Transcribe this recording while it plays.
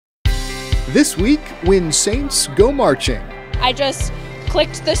This week, when Saints go marching. I just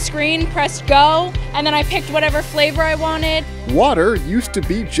clicked the screen, pressed go, and then I picked whatever flavor I wanted. Water used to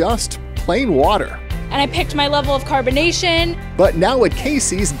be just plain water. And I picked my level of carbonation. But now at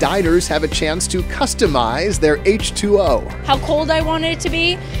Casey's, diners have a chance to customize their H2O. How cold I wanted it to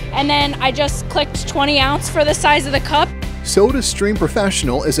be, and then I just clicked 20 ounce for the size of the cup. SodaStream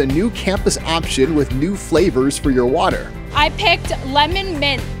Professional is a new campus option with new flavors for your water. I picked lemon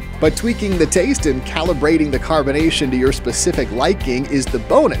mint. But tweaking the taste and calibrating the carbonation to your specific liking is the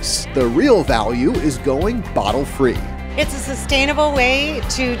bonus. The real value is going bottle-free. It's a sustainable way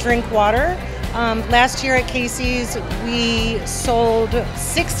to drink water. Last year at Casey's, we sold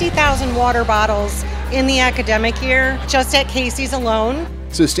 60,000 water bottles in the academic year, just at Casey's alone.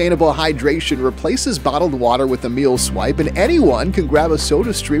 Sustainable hydration replaces bottled water with a meal swipe, and anyone can grab a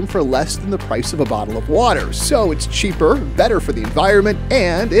SodaStream for less than the price of a bottle of water. So it's cheaper, better for the environment,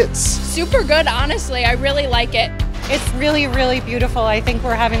 and it's super good, honestly. I really like it. It's really, really beautiful. I think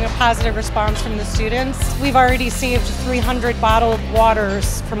we're having a positive response from the students. We've already saved 300 bottled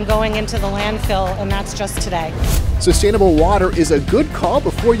waters from going into the landfill, and that's just today. Sustainable water is a good call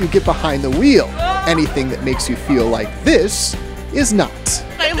before you get behind the wheel. Anything that makes you feel like this is not.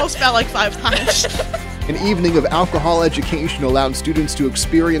 I almost fell like 5 times. An evening of alcohol education allowed students to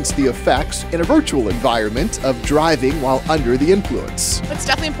experience the effects in a virtual environment of driving while under the influence. It's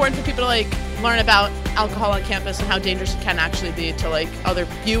definitely important for people to learn about alcohol on campus and how dangerous it can actually be to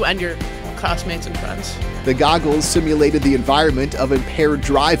you and your classmates and friends. The goggles simulated the environment of impaired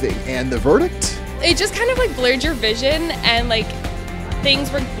driving, and the verdict? It just kind of blurred your vision, and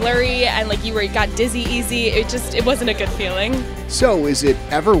things were blurry, and you got dizzy easy. It wasn't a good feeling. So is it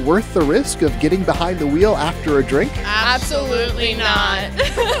ever worth the risk of getting behind the wheel after a drink? Absolutely not.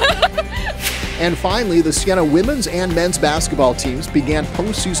 And finally, the Siena women's and men's basketball teams began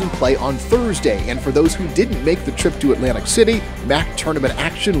postseason play on Thursday. And for those who didn't make the trip to Atlantic City, MAC tournament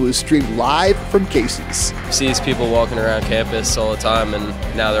action was streamed live from Casey's. See these people walking around campus all the time, and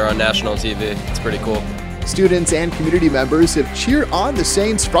now they're on national TV. It's pretty cool. Students and community members have cheered on the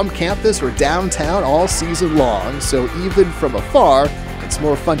Saints from campus or downtown all season long, so even from afar, it's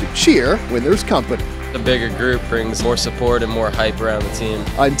more fun to cheer when there's company. The bigger group brings more support and more hype around the team.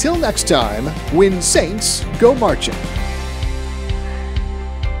 Until next time, when Saints go marching.